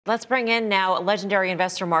Let's bring in now legendary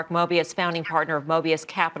investor Mark Mobius, founding partner of Mobius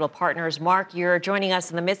Capital Partners. Mark, you're joining us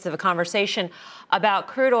in the midst of a conversation about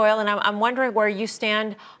crude oil, and I'm wondering where you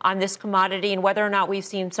stand on this commodity and whether or not we've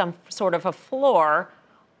seen some sort of a floor,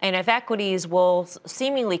 and if equities will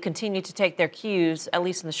seemingly continue to take their cues, at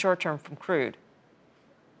least in the short term, from crude.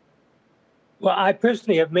 Well, I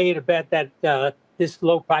personally have made a bet that this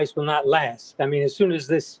low price will not last. I mean, as soon as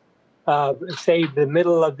this, say, the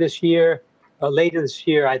middle of this year, later this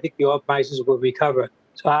year, I think the oil prices will recover.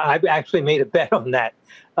 So I've actually made a bet on that.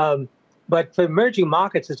 But for emerging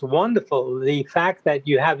markets, it's wonderful. The fact that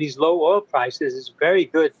you have these low oil prices is very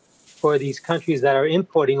good for these countries that are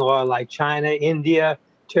importing oil, like China, India,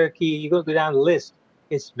 Turkey. You go down the list.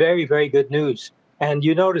 It's very, very good news. And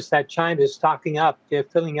you notice that China is stocking up. They're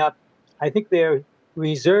filling up. I think their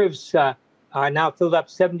reserves are now filled up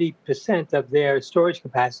 70% of their storage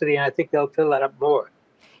capacity, and I think they'll fill that up more.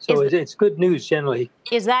 So it's good news generally.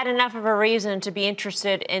 Is that enough of a reason to be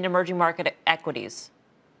interested in emerging market equities?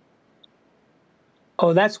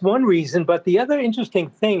 Oh, that's one reason. But the other interesting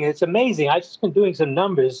thing, it's amazing. I've just been doing some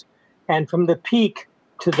numbers, and from the peak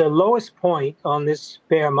to the lowest point on this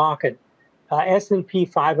bear market, S&P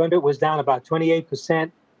 500 was down about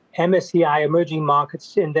 28%. MSCI Emerging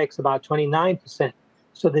Markets Index about 29%.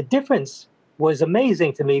 So the difference was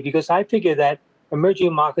amazing to me because I figured that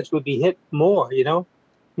emerging markets would be hit more, you know.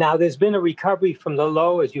 Now, there's been a recovery from the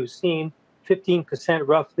low, as you've seen, 15%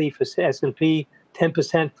 roughly for S&P,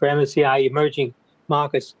 10% for MSCI emerging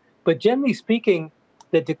markets. But generally speaking,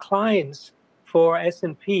 the declines for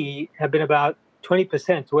S&P have been about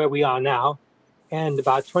 20% to where we are now, and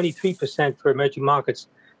about 23% for emerging markets.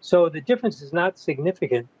 So the difference is not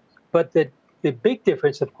significant. But the big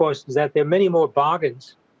difference, of course, is that there are many more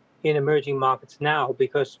bargains in emerging markets now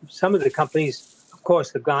because some of the companies, of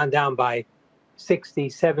course, have gone down by 60,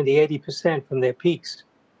 70, 80% from their peaks.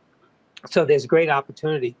 So there's great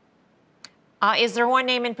opportunity. Is there one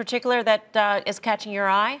name in particular that is catching your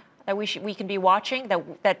eye that we can be watching,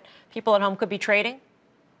 that people at home could be trading?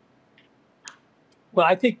 Well,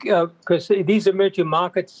 I think because these emerging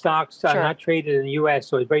market stocks are not traded in the U.S.,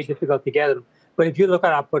 so it's very difficult to get them. But if you look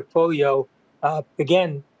at our portfolio,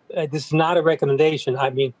 again, this is not a recommendation. I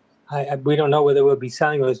mean, we don't know whether we'll be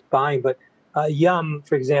selling or buying, but Yum,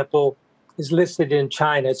 for example, is listed in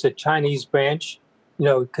China. It's a Chinese branch, you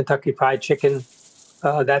know, Kentucky Fried Chicken.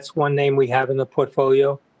 That's one name we have in the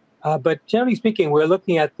portfolio. But generally speaking, we're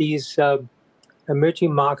looking at these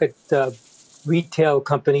emerging market retail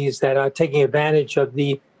companies that are taking advantage of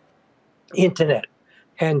the internet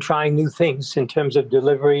and trying new things in terms of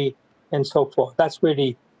delivery and so forth. That's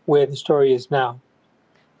really where the story is now.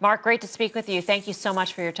 Mark, great to speak with you. Thank you so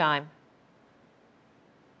much for your time.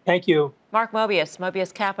 Thank you. Mark Mobius,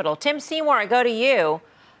 Mobius Capital. Tim Seymour, I go to you.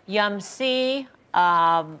 Yum-C,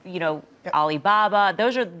 Alibaba.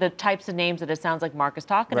 Those are the types of names that it sounds like Mark is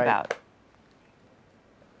talking about.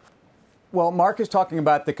 Well, Mark is talking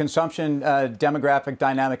about the consumption demographic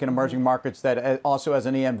dynamic in emerging markets that also as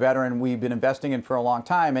an EM veteran we've been investing in for a long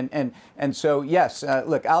time. And so, yes,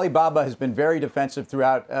 look, Alibaba has been very defensive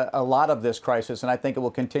throughout a lot of this crisis, and I think it will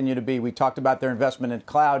continue to be. We talked about their investment in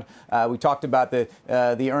cloud. We talked about the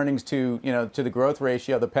earnings to the growth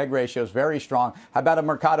ratio. The PEG ratio is very strong. How about a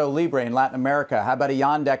Mercado Libre in Latin America? How about a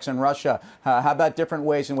Yandex in Russia? How about different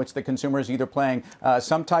ways in which the consumer is either playing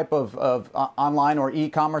some type of online or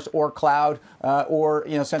e-commerce or cloud? Or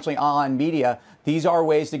essentially online media. These are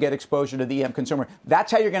ways to get exposure to the EM consumer.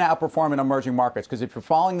 That's how you're going to outperform in emerging markets. Because if you're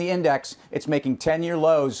following the index, it's making 10-year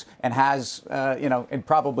lows and has, and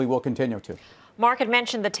probably will continue to. Mark had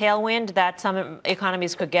mentioned the tailwind that some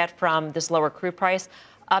economies could get from this lower crude price.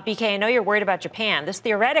 BK, I know you're worried about Japan. This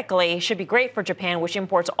theoretically should be great for Japan, which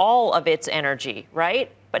imports all of its energy,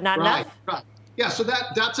 right? But not enough. Right. Yeah, so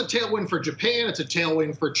that's a tailwind for Japan. It's a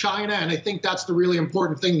tailwind for China. And I think that's the really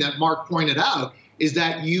important thing that Mark pointed out, is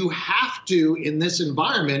that you have to, in this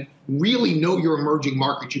environment, really know your emerging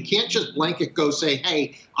markets. You can't just blanket go say,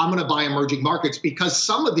 hey, I'm going to buy emerging markets, because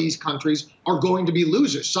some of these countries are going to be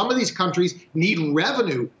losers. Some of these countries need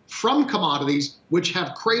revenue from commodities which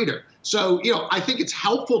have cratered. So, I think it's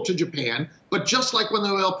helpful to Japan. But just like when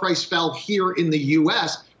the oil price fell here in the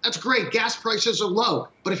U.S., that's great. Gas prices are low.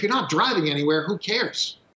 But if you're not driving anywhere, who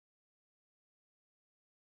cares?